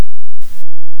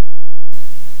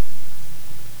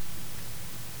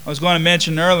I was going to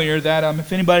mention earlier that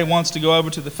if anybody wants to go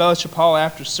over to the fellowship hall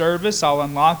after service, I'll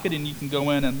unlock it and you can go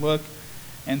in and look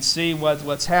and see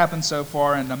what's happened so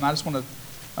far. And I just want to,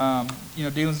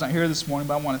 Dylan's not here this morning,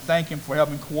 but I want to thank him for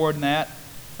helping coordinate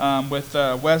with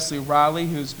Wesley Riley,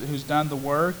 who's done the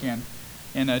work, and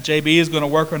JB is going to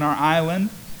work on our island.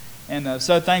 And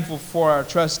so thankful for our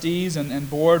trustees and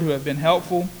board who have been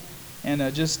helpful.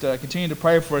 And just continue to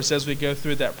pray for us as we go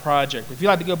through that project. If you'd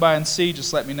like to go by and see,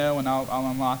 just let me know and I'll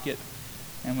unlock it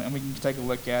and we can take a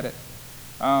look at it.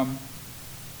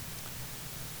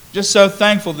 Just so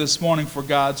thankful this morning for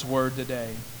God's Word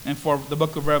today and for the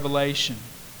book of Revelation.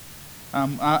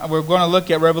 We're going to look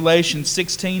at Revelation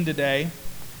 16 today.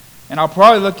 And I'll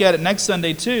probably look at it next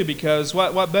Sunday too, because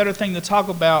what better thing to talk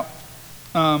about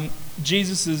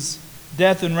Jesus'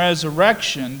 death and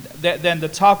resurrection than to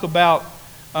talk about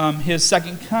His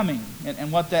second coming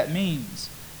and what that means.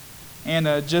 And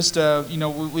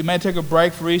we may take a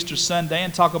break for Easter Sunday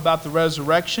and talk about the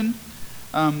resurrection.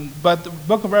 But the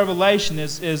book of Revelation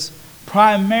is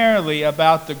primarily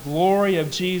about the glory of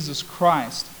Jesus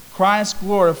Christ. Christ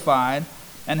glorified,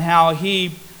 and how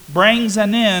He brings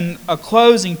an end, a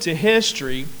closing to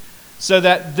history, so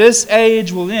that this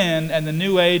age will end and the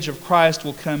new age of Christ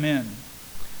will come in.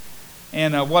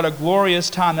 And what a glorious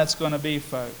time that's going to be,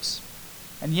 folks.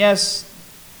 And yes,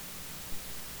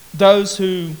 those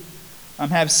who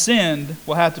have sinned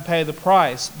will have to pay the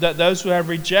price. Those who have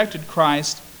rejected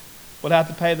Christ will have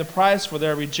to pay the price for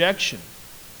their rejection.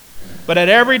 But at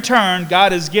every turn,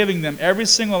 God is giving them every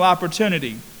single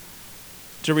opportunity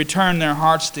to return their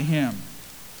hearts to Him.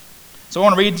 So I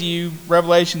want to read to you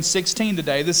Revelation 16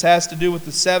 today. This has to do with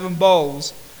the 7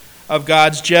 bowls of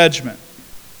God's judgment.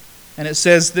 And it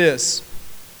says this: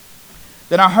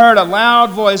 Then I heard a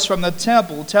loud voice from the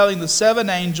temple telling the 7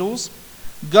 angels,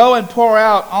 Go and pour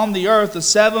out on the earth the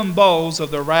 7 bowls of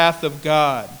the wrath of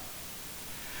God.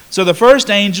 So the first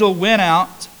angel went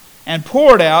out and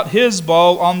poured out his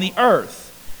bowl on the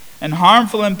earth, and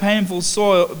harmful and painful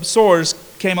sores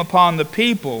came upon the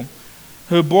people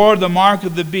who bore the mark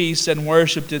of the beast and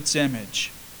worshipped its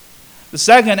image. The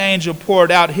second angel poured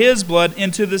out his blood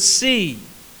into the sea,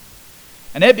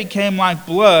 and it became like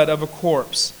blood of a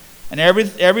corpse. And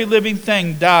every living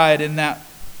thing died in the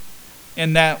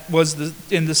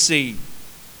sea.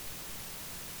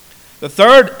 The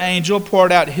third angel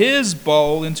poured out his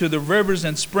bowl into the rivers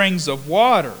and springs of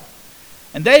water,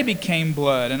 and they became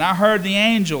blood. And I heard the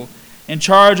angel in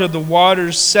charge of the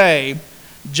waters say,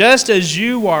 Just as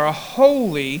you are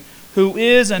holy, who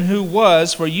is and who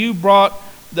was, for you brought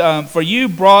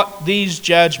these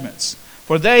judgments.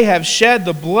 For they have shed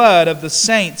the blood of the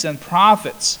saints and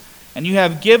prophets, and you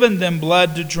have given them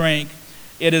blood to drink.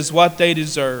 It is what they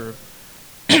deserve.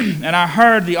 And I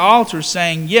heard the altar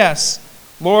saying, Yes,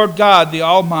 Lord God the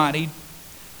Almighty,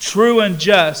 true and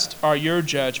just are your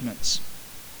judgments.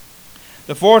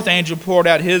 The fourth angel poured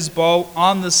out his bowl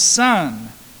on the sun,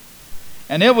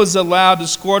 and it was allowed to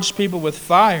scorch people with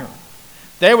fire.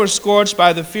 They were scorched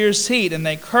by the fierce heat, and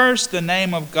they cursed the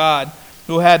name of God,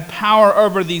 who had power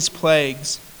over these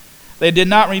plagues. They did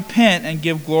not repent and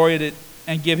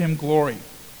give Him glory.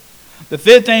 The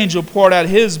fifth angel poured out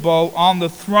his bowl on the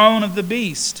throne of the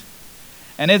beast,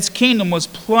 and its kingdom was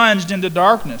plunged into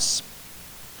darkness.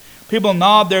 People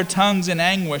gnawed their tongues in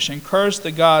anguish and cursed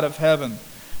the God of heaven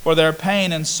for their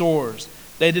pain and sores.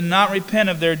 They did not repent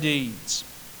of their deeds.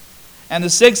 And the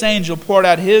sixth angel poured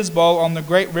out his bowl on the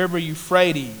great river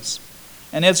Euphrates,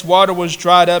 and its water was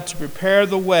dried up to prepare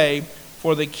the way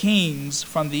for the kings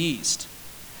from the east.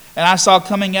 And I saw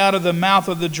coming out of the mouth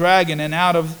of the dragon, and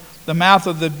out of the mouth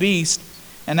of the beast,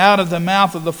 and out of the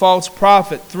mouth of the false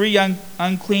prophet, 3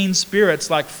 unclean spirits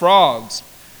like frogs.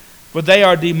 For they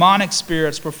are demonic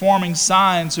spirits, performing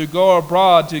signs, who go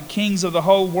abroad to kings of the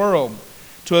whole world,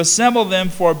 to assemble them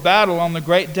for battle on the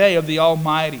great day of the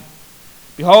Almighty.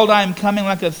 Behold, I am coming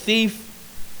like a thief.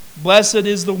 Blessed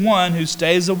is the one who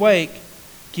stays awake,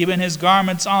 keeping his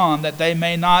garments on, that they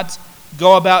may not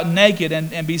go about naked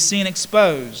and be seen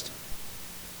exposed.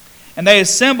 And they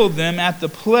assembled them at the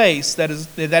place that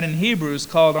in Hebrew is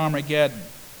called Armageddon.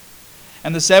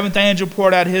 And the seventh angel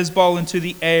poured out his bowl into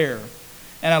the air,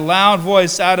 and a loud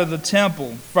voice out of the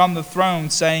temple from the throne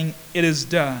saying, It is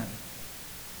done.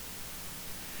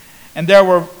 And there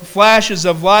were flashes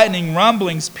of lightning,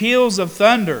 rumblings, peals of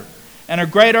thunder, and a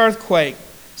great earthquake,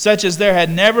 such as there had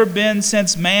never been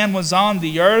since man was on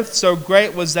the earth, so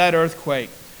great was that earthquake.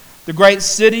 The great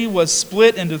city was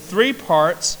split into 3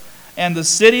 parts, and the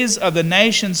cities of the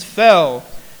nations fell.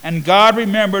 And God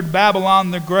remembered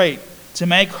Babylon the Great, to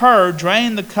make her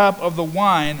drain the cup of the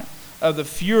wine of the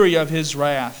fury of His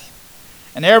wrath.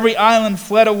 And every island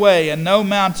fled away, and no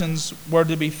mountains were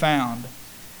to be found.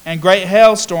 And great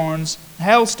hailstones,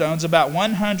 about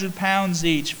 100 pounds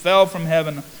each, fell from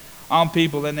heaven on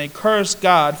people, and they cursed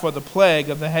God for the plague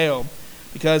of the hail,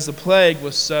 because the plague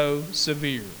was so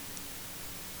severe.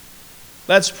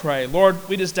 Let's pray. Lord,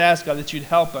 we just ask, God, that you'd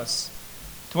help us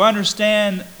to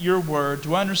understand your word,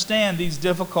 to understand these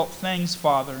difficult things,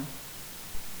 Father.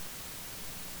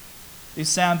 These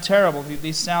sound terrible.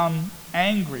 These sound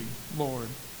angry, Lord.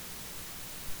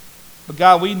 But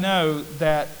God, we know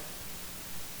that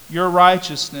your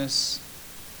righteousness,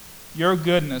 your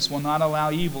goodness will not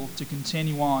allow evil to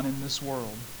continue on in this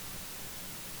world.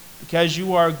 Because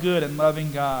you are a good and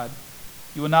loving God,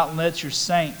 you will not let your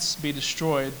saints be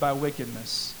destroyed by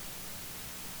wickedness.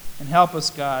 And help us,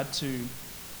 God, to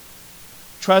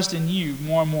trust in you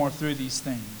more and more through these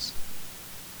things.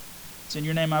 It's in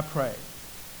your name I pray.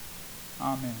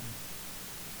 Amen.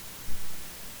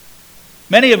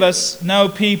 Many of us know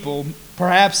people,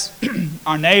 perhaps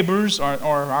our neighbors or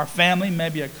our family,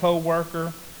 maybe a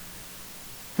co-worker,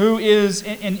 who is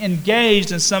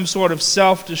engaged in some sort of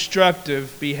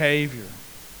self-destructive behavior.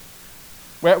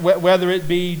 Whether it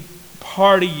be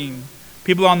partying,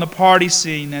 people on the party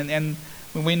scene, and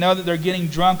we know that they're getting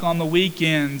drunk on the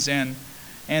weekends and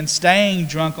staying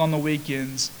drunk on the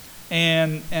weekends,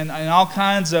 and all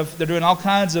kinds of, they're doing all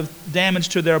kinds of damage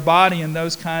to their body and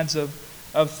those kinds of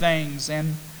things.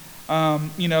 And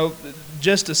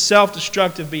just a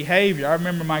self-destructive behavior. I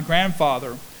remember my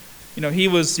grandfather. He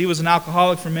was an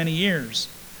alcoholic for many years,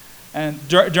 and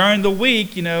during the week,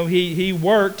 he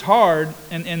worked hard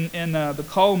in the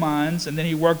coal mines, and then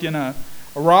he worked in a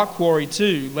rock quarry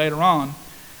too later on,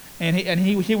 and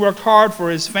he worked hard for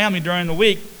his family during the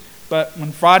week. But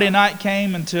when Friday night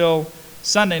came until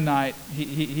Sunday night,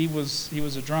 he was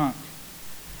a drunk,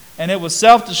 and it was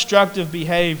self-destructive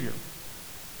behavior.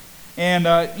 And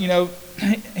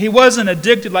he wasn't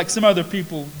addicted like some other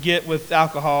people get with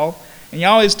alcohol. And he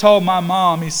always told my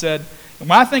mom, he said, when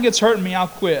I think it's hurting me, I'll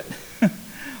quit.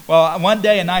 Well, one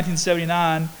day in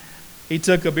 1979, he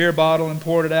took a beer bottle and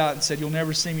poured it out and said, "You'll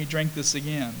never see me drink this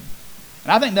again."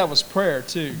 And I think that was prayer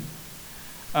too.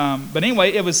 But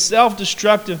anyway, it was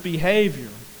self-destructive behavior.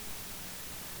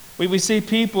 We see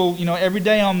people, every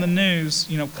day on the news,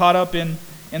 caught up in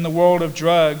the world of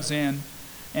drugs, and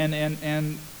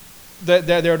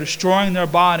they're destroying their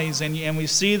bodies, and we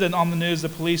see that on the news, the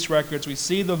police records. We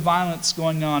see the violence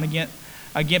going on against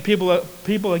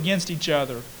people against each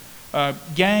other,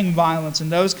 gang violence,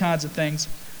 and those kinds of things.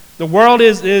 The world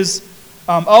is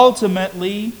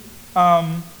ultimately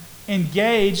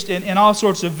engaged in all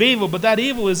sorts of evil, but that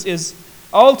evil is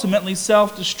ultimately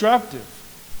self-destructive.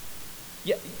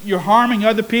 You're harming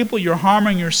other people. You're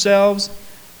harming yourselves.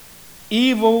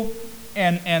 Evil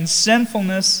and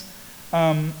sinfulness.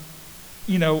 Those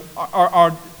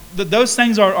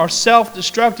things are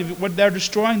self-destructive. They're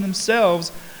destroying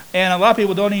themselves, and a lot of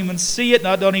people don't even see it,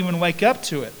 don't even wake up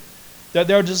to it.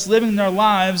 They're just living their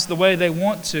lives the way they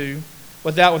want to,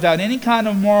 without any kind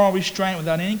of moral restraint,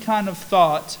 without any kind of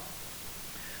thought.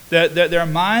 That their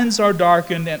minds are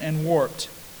darkened and warped.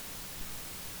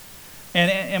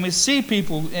 And we see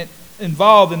people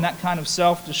involved in that kind of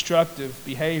self-destructive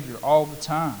behavior all the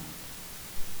time.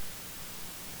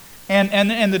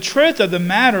 And the truth of the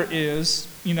matter is,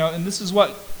 and this is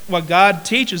what God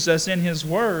teaches us in His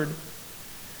Word,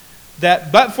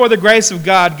 that but for the grace of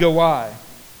God go I.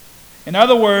 In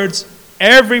other words,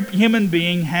 every human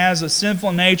being has a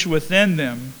sinful nature within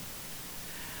them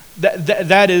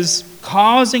that is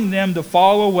causing them to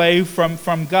fall away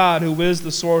from God, who is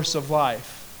the source of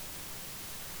life.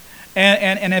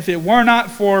 And if it were not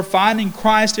for finding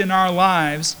Christ in our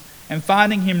lives and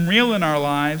finding Him real in our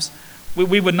lives,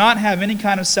 we would not have any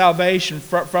kind of salvation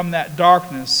from that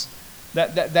darkness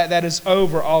that is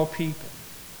over all people.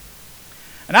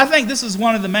 And I think this is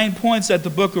one of the main points that the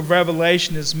book of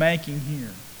Revelation is making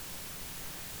here.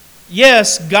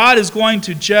 Yes, God is going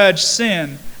to judge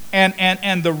sin,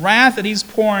 and the wrath that He's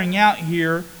pouring out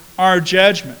here are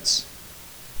judgments.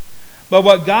 But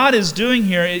what God is doing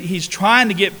here, He's trying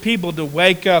to get people to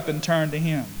wake up and turn to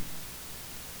Him.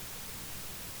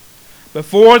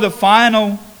 Before the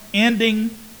final ending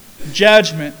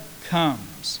judgment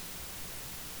comes.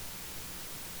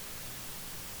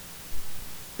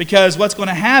 Because what's going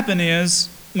to happen is,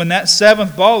 when that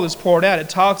seventh bowl is poured out, it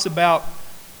talks about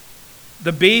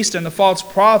the beast and the false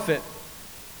prophet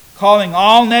calling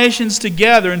all nations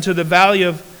together into the valley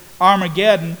of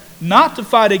Armageddon, not to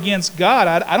fight against God.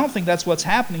 I don't think that's what's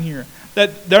happening here.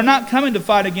 That they're not coming to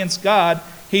fight against God.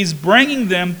 He's bringing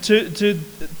them to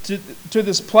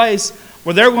this place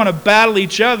where they're going to battle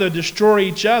each other, destroy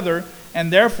each other,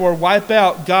 and therefore wipe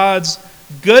out God's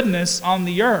goodness on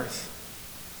the earth.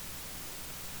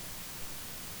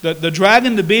 The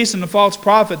dragon, the beast, and the false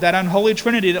prophet, that unholy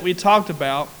trinity that we talked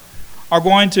about, are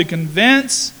going to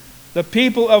convince the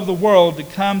people of the world to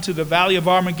come to the Valley of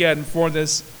Armageddon for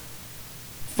this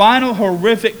final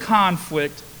horrific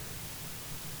conflict.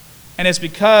 And it's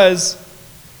because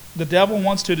the devil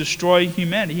wants to destroy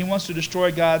humanity. He wants to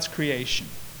destroy God's creation.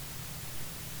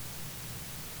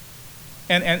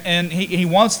 And he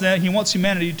wants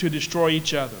humanity to destroy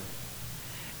each other.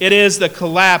 It is the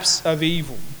collapse of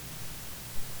evil.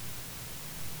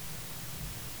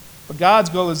 But God's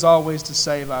goal is always to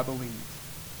save, I believe.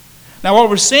 Now what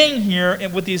we're seeing here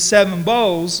with these 7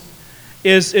 bowls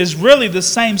is really the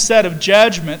same set of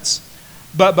judgments,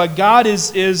 but God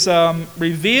is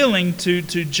revealing to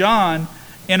John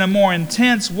in a more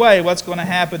intense way what's going to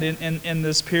happen in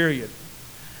this period.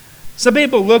 Some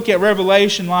people look at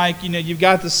Revelation like, you've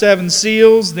got the 7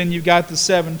 seals, then you've got the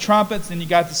 7 trumpets, then you've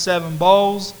got the 7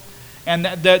 bowls, and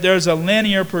that there's a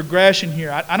linear progression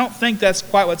here. I don't think that's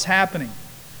quite what's happening.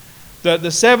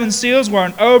 The 7 seals were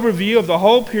an overview of the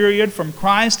whole period from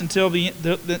Christ until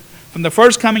from the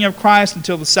first coming of Christ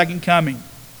until the second coming.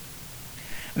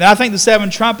 And I think the 7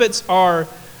 trumpets are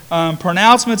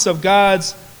pronouncements of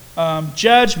God's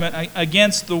judgment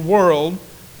against the world.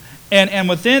 And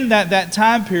within that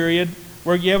time period,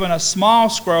 we're given a small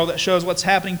scroll that shows what's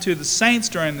happening to the saints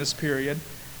during this period,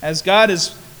 as God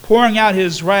is pouring out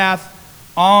His wrath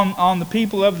on the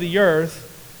people of the earth.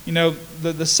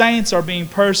 The saints are being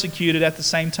persecuted at the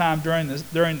same time during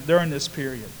this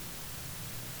period.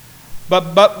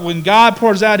 But when God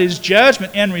pours out His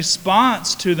judgment in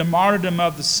response to the martyrdom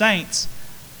of the saints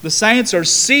are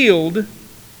sealed.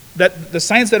 That the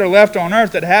saints that are left on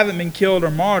earth that haven't been killed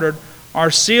or martyred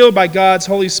are sealed by God's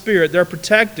Holy Spirit. They're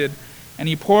protected, and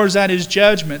He pours out His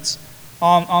judgments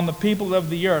on the people of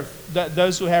the earth,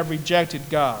 those who have rejected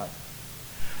God.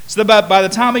 So by the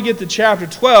time we get to chapter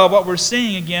 12, what we're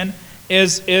seeing again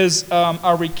is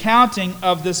a recounting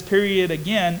of this period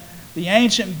again, the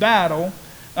ancient battle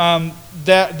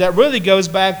that really goes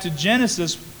back to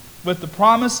Genesis with the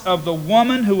promise of the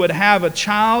woman who would have a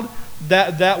child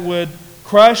that would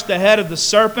crush the head of the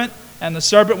serpent, and the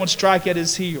serpent would strike at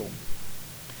his heel.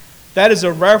 That is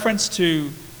a reference to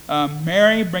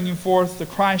Mary bringing forth the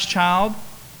Christ child.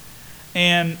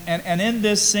 And in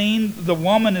this scene, the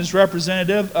woman is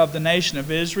representative of the nation of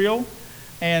Israel.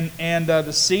 And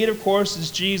the seed, of course,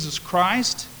 is Jesus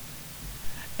Christ.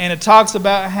 And it talks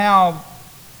about how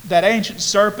that ancient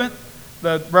serpent,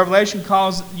 the Revelation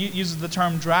uses the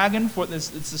term dragon, for it's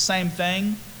the same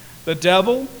thing. The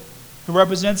devil, who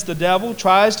represents the devil,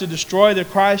 tries to destroy the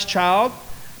Christ child,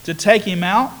 to take him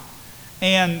out.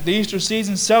 And the Easter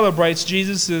season celebrates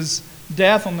Jesus'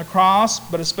 death on the cross,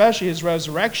 but especially His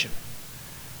resurrection.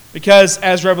 Because,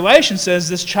 as Revelation says,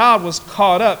 this child was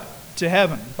caught up to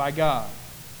heaven by God.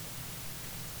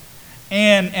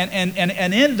 And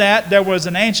in that, there was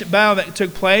an ancient battle that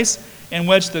took place in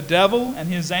which the devil and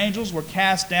his angels were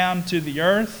cast down to the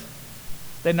earth.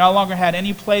 They no longer had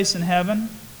any place in heaven.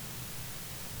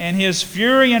 And his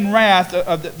fury and wrath,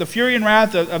 the fury and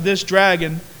wrath of this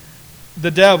dragon,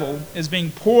 the devil, is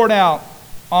being poured out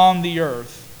on the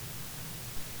earth.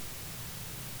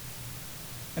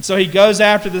 And so he goes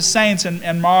after the saints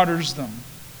and martyrs them.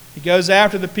 He goes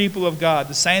after the people of God,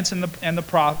 the saints and the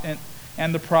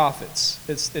prophets.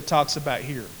 It talks about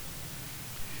here,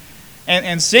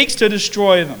 and seeks to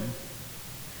destroy them.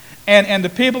 And the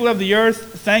people of the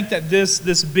earth think that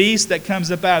this beast that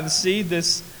comes up out of the sea,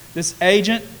 this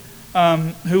agent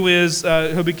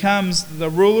who becomes the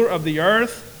ruler of the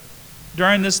earth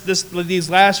during these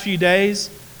last few days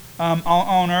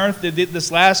on earth,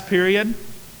 this last period.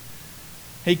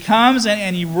 He comes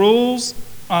and he rules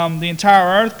the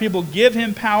entire earth. People give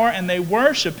him power and they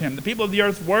worship him. The people of the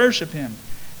earth worship him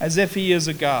as if he is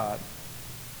a god.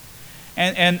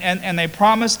 And they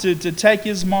promise to take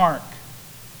his mark.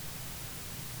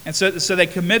 And so they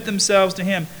commit themselves to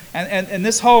him. And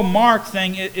this whole mark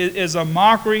thing is a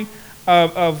mockery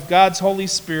of God's Holy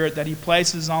Spirit that He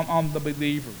places on the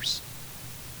believers.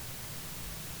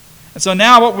 And so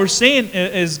now what we're seeing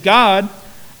is God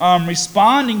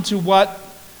responding to what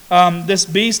this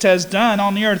beast has done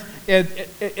on the earth.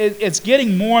 It's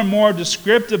getting more and more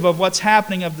descriptive of what's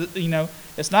happening.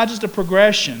 It's not just a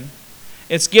progression.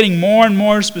 It's getting more and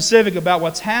more specific about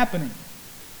what's happening.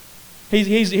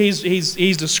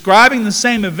 He's describing the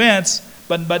same events,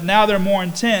 but now they're more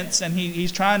intense, and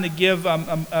he's trying to give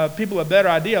people a better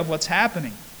idea of what's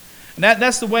happening. And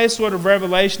that's the way sort of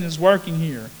Revelation is working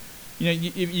here.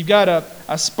 You've got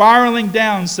a spiraling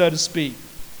down, so to speak.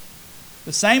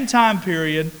 The same time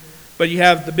period, but you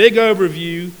have the big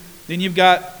overview. Then you've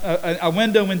got a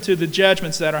window into the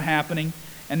judgments that are happening.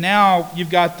 And now you've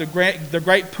got the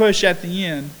great push at the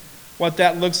end, what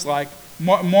that looks like.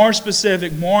 More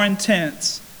specific, more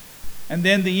intense. And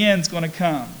then the end's going to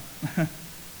come.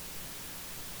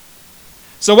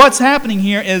 So what's happening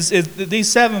here is that these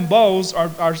 7 bowls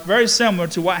are very similar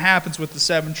to what happens with the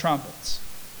 7 trumpets.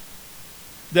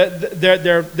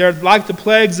 They're like the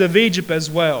plagues of Egypt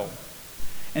as well.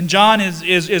 And John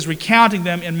is recounting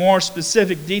them in more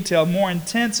specific detail, more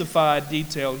intensified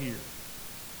detail here.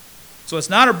 So it's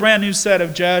not a brand new set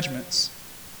of judgments.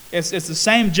 It's the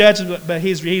same judgment, but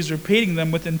he's repeating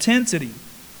them with intensity.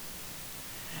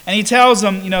 And he tells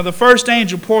them, the first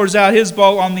angel pours out his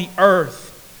bowl on the earth,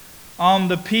 on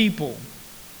the people,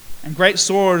 and great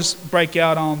sores break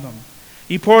out on them.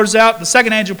 The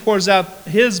second angel pours out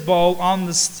his bowl on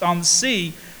the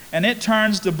sea, and it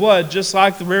turns to blood, just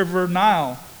like the river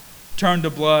Nile turned to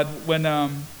blood when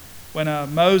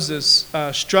Moses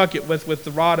struck it with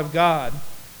the rod of God.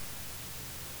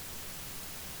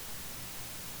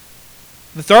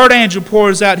 The third angel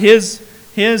pours out his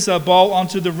bowl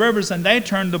onto the rivers, and they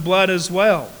turn to blood as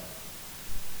well.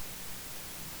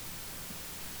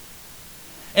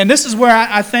 And this is where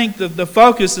I think the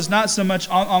focus is not so much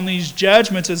on these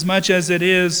judgments as much as it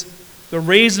is the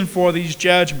reason for these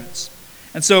judgments.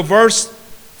 And so verse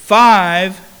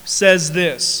 5 says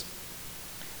this,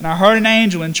 "And I heard an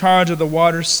angel in charge of the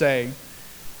waters say,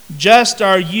 'Just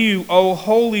are you, O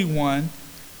Holy One,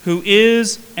 who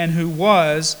is and who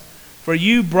was, for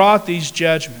you brought these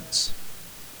judgments.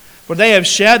 For they have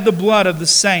shed the blood of the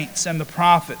saints and the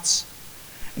prophets,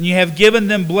 and you have given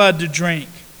them blood to drink.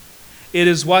 It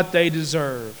is what they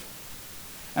deserve.'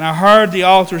 And I heard the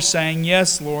altar saying,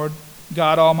 'Yes, Lord,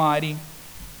 God Almighty,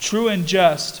 true and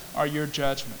just are your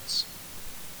judgments.'"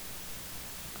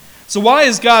 So why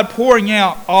is God pouring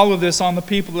out all of this on the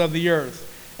people of the earth?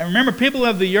 And remember, people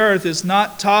of the earth is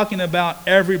not talking about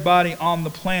everybody on the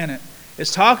planet.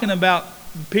 It's talking about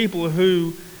people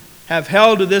who have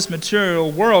held to this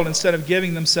material world instead of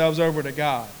giving themselves over to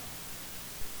God.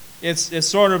 It's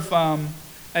sort of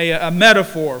a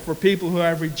metaphor for people who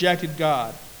have rejected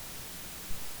God.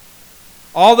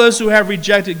 All those who have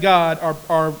rejected God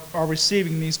are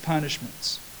receiving these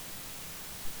punishments.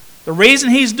 The reason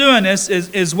he's doing this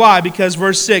is why? Because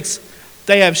verse 6,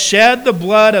 "They have shed the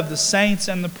blood of the saints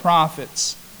and the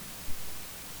prophets,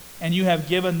 and you have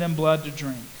given them blood to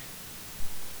drink."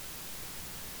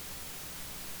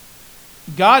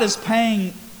 God is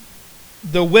paying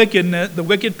the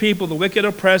wicked people, the wicked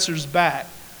oppressors back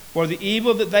for the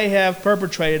evil that they have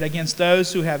perpetrated against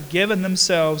those who have given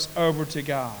themselves over to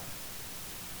God.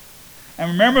 And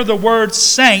remember, the word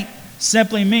saint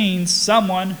simply means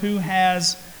someone who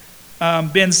has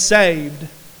been saved,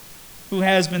 who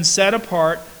has been set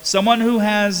apart, someone who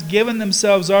has given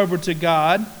themselves over to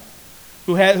God,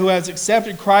 who has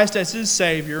accepted Christ as his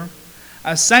Savior.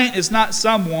 A saint is not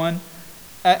someone,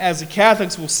 as the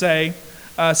Catholics will say,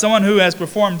 someone who has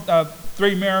performed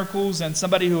 3 miracles and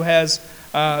somebody who has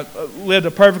lived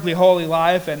a perfectly holy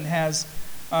life and has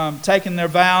taken their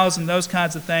vows and those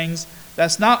kinds of things.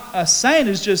 That's not a saint.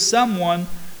 Is just someone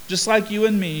just like you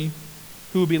and me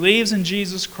who believes in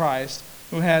Jesus Christ,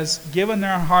 who has given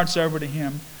their hearts over to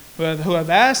him, who have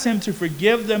asked him to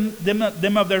forgive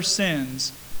them of their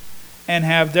sins, and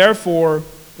have therefore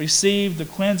received the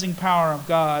cleansing power of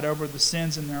God over the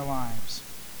sins in their lives.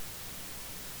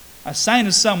 A saint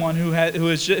is someone who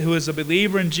is a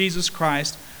believer in Jesus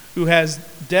Christ, who has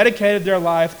dedicated their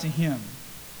life to him.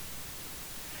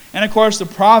 And of course, the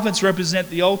prophets represent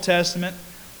the Old Testament,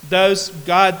 those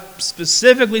God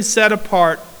specifically set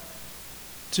apart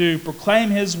to proclaim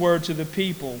his word to the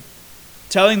people,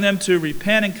 telling them to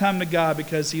repent and come to God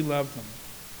because he loved them.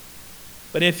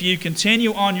 But if you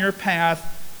continue on your path,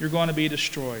 you're going to be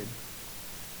destroyed.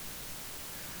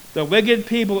 The wicked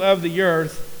people of the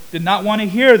earth did not want to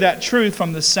hear that truth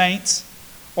from the saints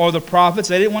or the prophets.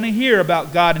 They didn't want to hear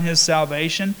about God and his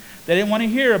salvation. They didn't want to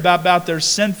hear about their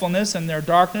sinfulness and their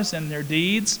darkness and their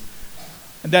deeds,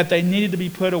 and that they needed to be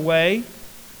put away.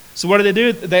 So what did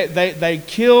they do? They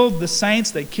killed the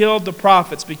saints, they killed the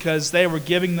prophets because they were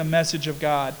giving the message of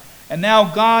God. And now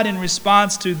God, in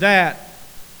response to that,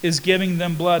 is giving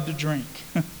them blood to drink.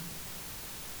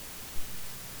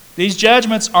 These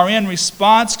judgments are in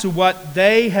response to what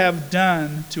they have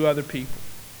done to other people.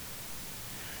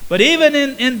 But even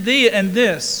in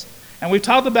this, and we've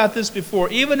talked about this before,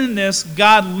 even in this,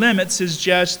 God limits his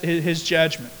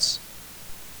judgments.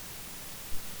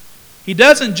 He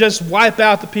doesn't just wipe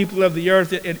out the people of the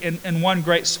earth in one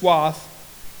great swath,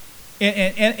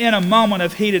 in a moment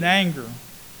of heated anger.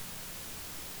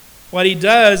 What he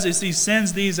does is he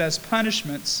sends these as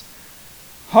punishments,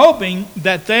 hoping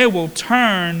that they will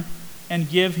turn and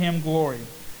give him glory.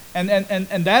 And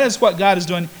that is what God is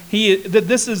doing.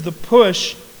 This is the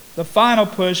push, the final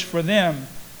push for them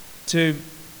to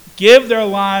give their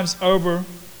lives over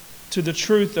to the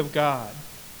truth of God.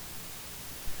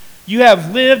 You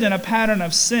have lived in a pattern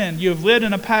of sin. You have lived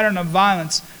in a pattern of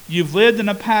violence. You've lived in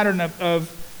a pattern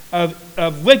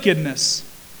of wickedness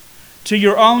to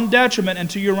your own detriment and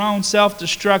to your own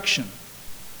self-destruction.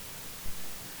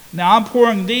 Now I'm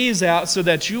pouring these out so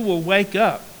that you will wake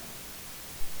up.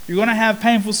 You're going to have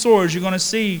painful sores. You're going to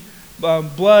see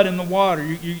blood in the water.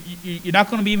 You're not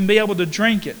going to even be able to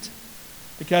drink it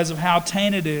because of how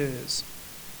tainted it is.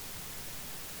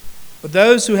 But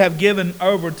those who have given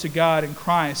over to God in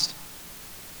Christ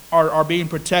are being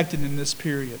protected in this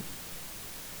period.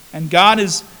 And God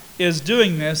is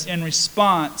doing this in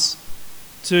response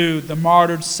to the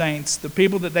martyred saints, the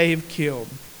people that they have killed.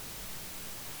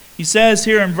 He says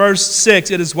here in verse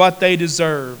 6, it is what they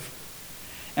deserve.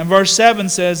 And verse 7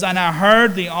 says, and I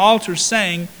heard the altar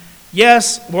saying,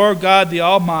 yes, Lord God the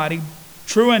Almighty,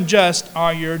 true and just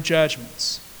are your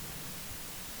judgments.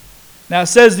 Now it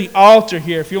says the altar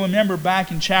here. If you'll remember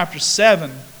back in chapter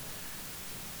 7,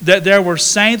 that there were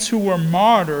saints who were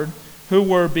martyred, who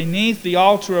were beneath the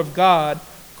altar of God,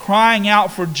 crying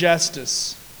out for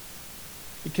justice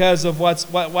because of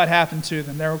what happened to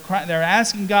them. They're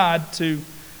asking God to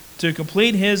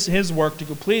complete His work, to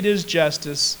complete His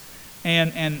justice,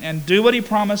 and do what He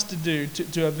promised to do,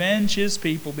 to avenge His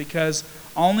people, because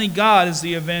only God is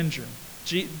the avenger.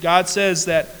 God says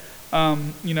that,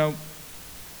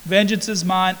 vengeance is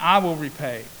mine, I will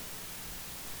repay.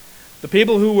 The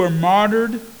people who were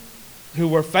martyred, who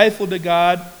were faithful to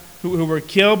God, who were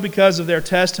killed because of their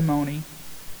testimony,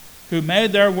 who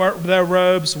made their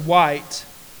robes white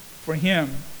for Him,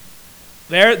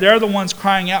 they're the ones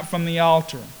crying out from the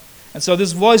altar. And so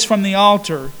this voice from the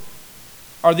altar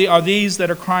are these that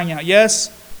are crying out,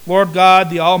 yes, Lord God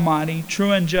the Almighty,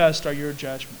 true and just are your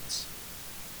judgments.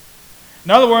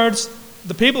 In other words,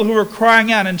 the people who were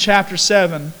crying out in chapter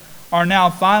 7 are now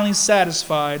finally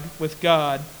satisfied with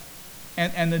God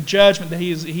and the judgment that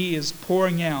He is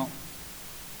pouring out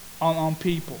on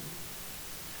people.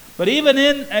 But even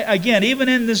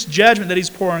in this judgment that He's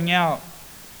pouring out,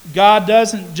 God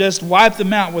doesn't just wipe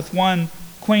them out with one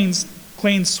clean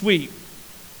sweep.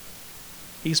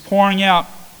 He's pouring out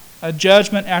a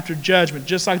judgment after judgment,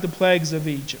 just like the plagues of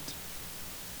Egypt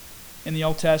in the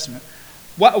Old Testament.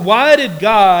 Why did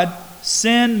God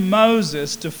send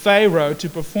Moses to Pharaoh to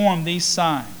perform these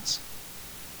signs?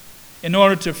 In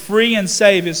order to free and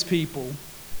save His people,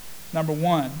 number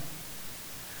one.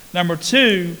 Number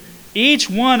two, each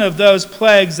one of those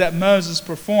plagues that Moses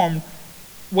performed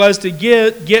was to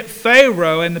get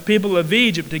Pharaoh and the people of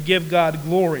Egypt to give God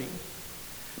glory,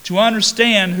 to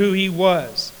understand who He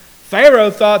was. Pharaoh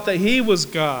thought that he was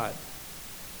God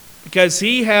because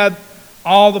he had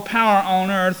all the power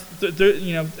on earth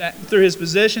through his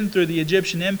position, through the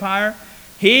Egyptian empire.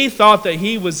 He thought that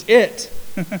he was it.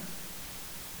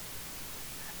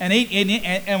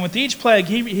 And with each plague,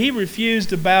 he refused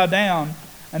to bow down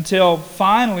until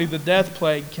finally the death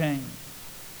plague came.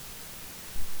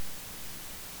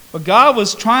 But God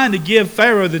was trying to give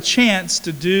Pharaoh the chance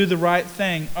to do the right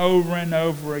thing over and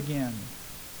over again.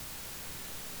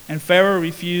 And Pharaoh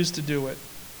refused to do it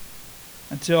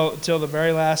until the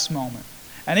very last moment.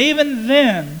 And even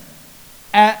then,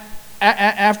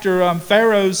 after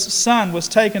Pharaoh's son was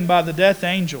taken by the death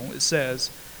angel, it says,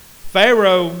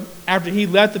 Pharaoh, after he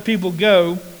let the people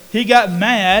go, he got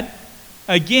mad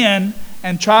again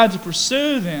and tried to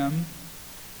pursue them.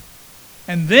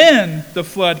 And then the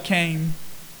flood came.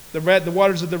 The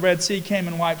waters of the Red Sea came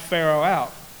and wiped Pharaoh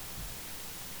out.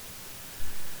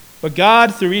 But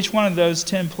God, through each one of those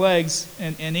 10 plagues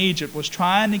in Egypt, was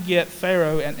trying to get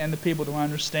Pharaoh and the people to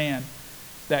understand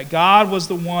that God was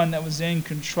the one that was in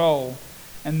control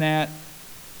and that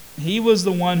He was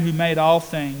the one who made all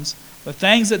things. The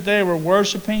things that they were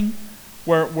worshiping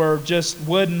were just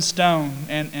wood and stone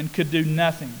and could do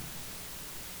nothing.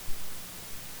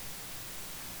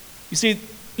 You see,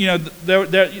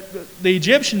 the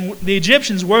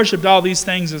Egyptians worshipped all these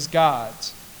things as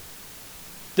gods.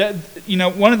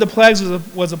 One of the plagues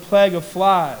was a plague of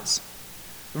flies.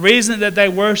 The reason that they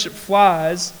worship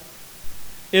flies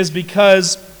is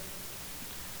because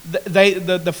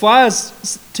the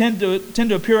flies tend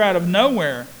to appear out of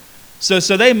nowhere. So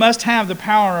they must have the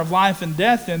power of life and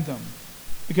death in them.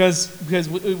 Because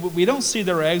we don't see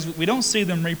their eggs. We don't see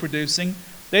them reproducing.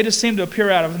 They just seem to appear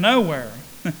out of nowhere.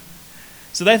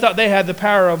 So they thought they had the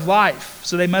power of life,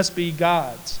 so they must be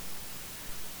gods.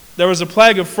 There was a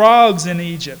plague of frogs in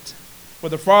Egypt, where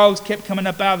the frogs kept coming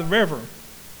up out of the river.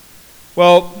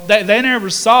 Well, they never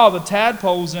saw the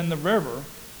tadpoles in the river.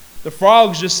 The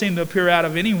frogs just seemed to appear out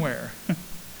of anywhere.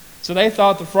 So they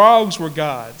thought the frogs were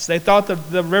gods. They thought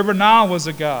the river Nile was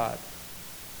a god.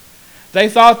 They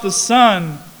thought the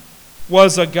sun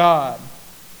was a god.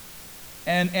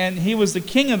 And he was the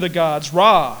king of the gods,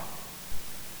 Ra.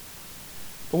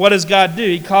 But what does God do?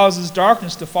 He causes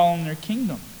darkness to fall on their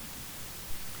kingdom.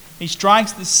 He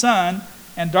strikes the sun,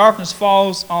 and darkness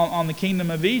falls on the kingdom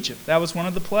of Egypt. That was one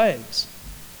of the plagues.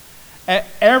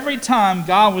 Every time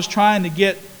God was trying to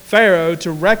get Pharaoh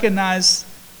to recognize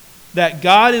that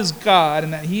God is God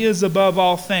and that He is above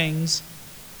all things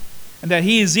and that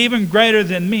He is even greater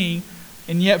than me,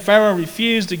 and yet Pharaoh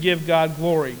refused to give God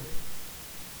glory.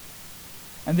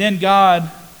 And then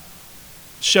God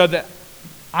showed that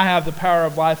I have the power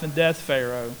of life and death,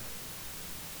 Pharaoh.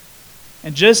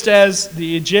 And just as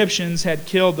the Egyptians had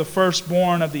killed the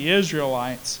firstborn of the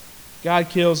Israelites, God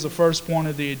kills the firstborn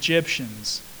of the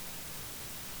Egyptians.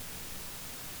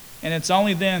 And it's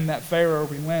only then that Pharaoh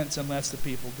relents and lets the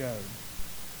people go.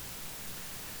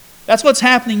 That's what's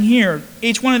happening here.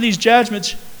 Each one of these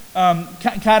judgments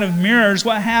kind of mirrors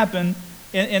what happened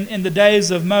in the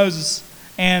days of Moses.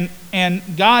 And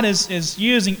God is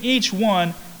using each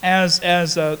one as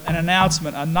an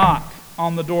announcement, a knock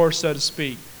on the door, so to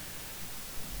speak.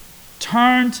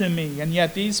 Turn to me. And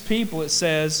yet these people, it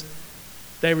says,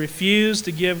 they refuse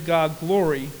to give God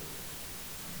glory.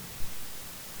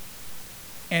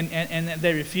 And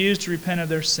they refuse to repent of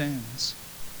their sins.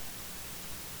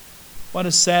 What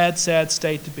a sad, sad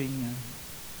state to be in.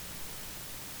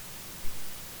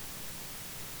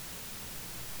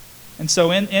 And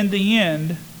so in the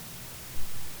end,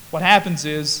 what happens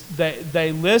is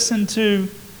they listen to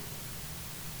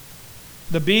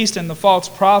the beast and the false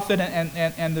prophet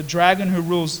and the dragon who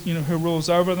rules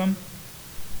over them.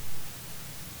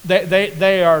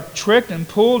 They are tricked and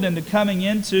pulled into coming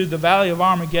into the valley of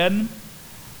Armageddon,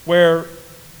 where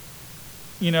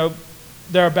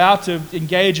they're about to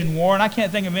engage in war. And I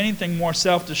can't think of anything more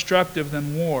self-destructive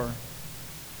than war.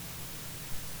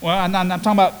 Well, I'm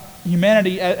talking about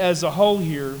humanity as a whole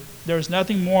here. There's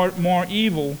nothing more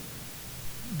evil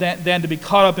than to be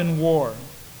caught up in war.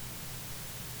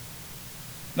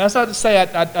 That's not to say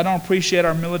I don't appreciate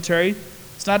our military.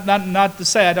 It's not to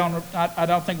say I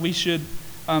don't think we should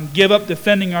give up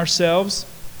defending ourselves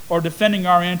or defending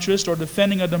our interest or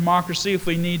defending a democracy if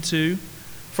we need to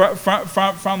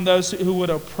from those who would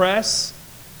oppress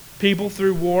people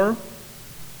through war.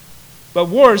 But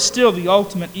war is still the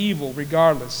ultimate evil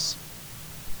regardless.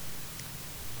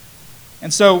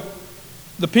 And so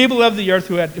the people of the earth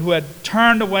who had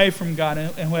turned away from God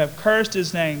and who have cursed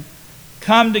His name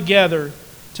come together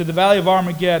to the valley of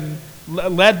Armageddon,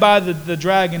 led by the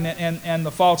dragon and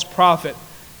the false prophet.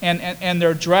 And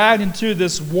they're dragged into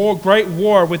this great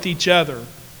war with each other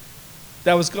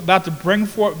that was about to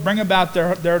bring about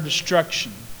their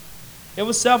destruction. It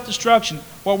was self-destruction.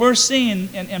 What we're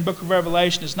seeing in Book of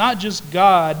Revelation is not just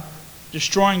God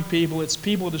destroying people, it's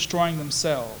people destroying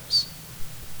themselves.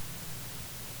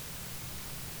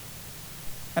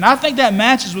 And I think that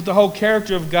matches with the whole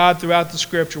character of God throughout the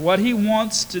Scripture. What He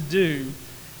wants to do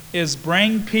is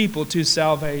bring people to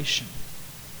salvation.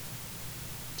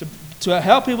 To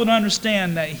help people to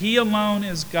understand that He alone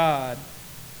is God.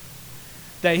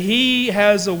 That He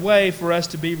has a way for us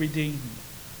to be redeemed.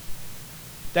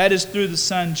 That is through the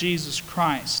Son, Jesus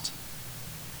Christ.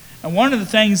 And one of the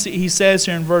things that He says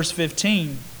here in verse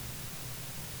 15,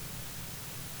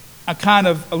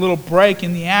 a little break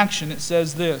in the action, it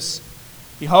says this: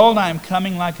 Behold, I am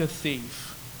coming like a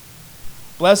thief.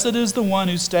 Blessed is the one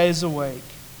who stays awake,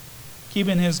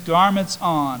 keeping his garments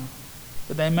on,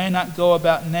 that they may not go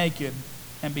about naked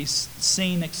and be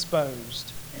seen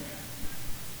exposed.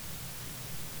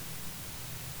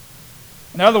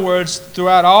 In other words,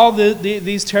 throughout all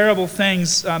these terrible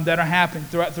things that are happening,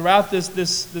 throughout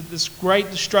this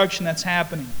great destruction that's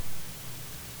happening,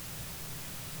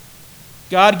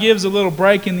 God gives a little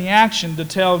break in the action to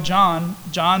tell John,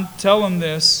 tell him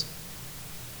this.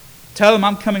 Tell him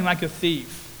I'm coming like a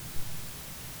thief.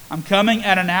 I'm coming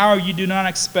at an hour you do not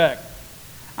expect.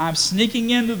 I'm sneaking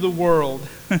into the world.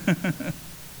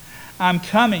 I'm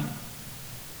coming.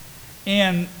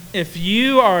 And if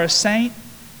you are a saint,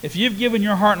 if you've given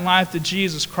your heart and life to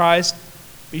Jesus Christ,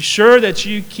 be sure that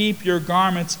you keep your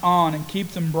garments on and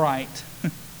keep them bright.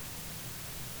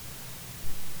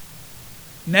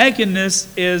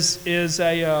 Nakedness is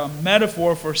a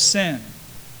metaphor for sin.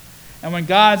 And when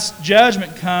God's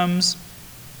judgment comes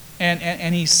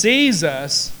and He sees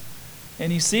us,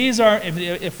 and He sees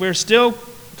if we're still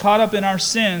caught up in our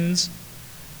sins,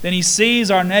 then He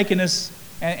sees our nakedness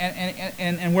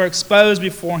and we're exposed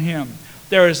before Him.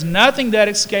 There is nothing that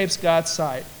escapes God's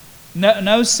sight.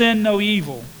 No sin, no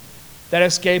evil that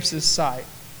escapes His sight.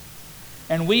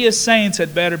 And we as saints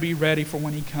had better be ready for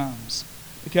when He comes,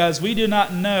 because we do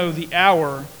not know the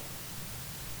hour,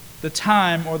 the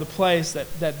time, or the place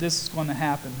that this is going to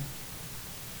happen.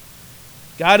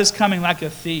 God is coming like a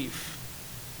thief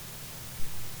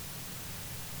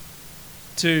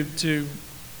to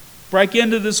break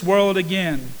into this world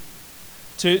again,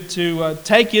 to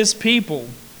take His people,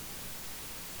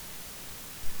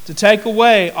 to take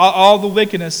away all the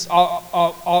wickedness,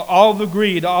 all the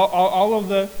greed, all of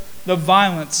the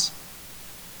violence,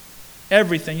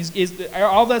 everything.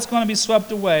 All that's going to be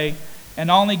swept away, and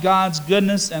only God's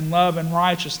goodness and love and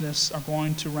righteousness are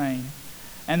going to reign.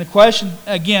 And the question,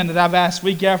 again, that I've asked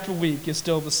week after week is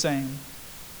still the same.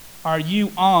 Are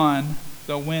you on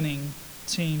the winning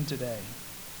team today?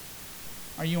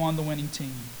 Are you on the winning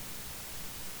team?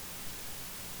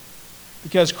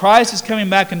 Because Christ is coming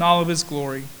back in all of His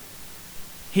glory.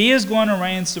 He is going to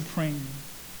reign supreme.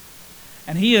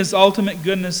 And He is ultimate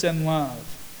goodness and love.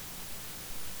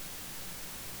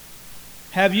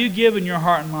 Have you given your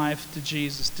heart and life to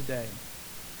Jesus today?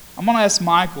 I'm going to ask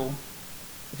Michael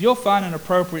if you'll find an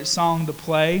appropriate song to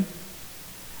play,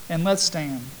 and let's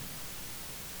stand.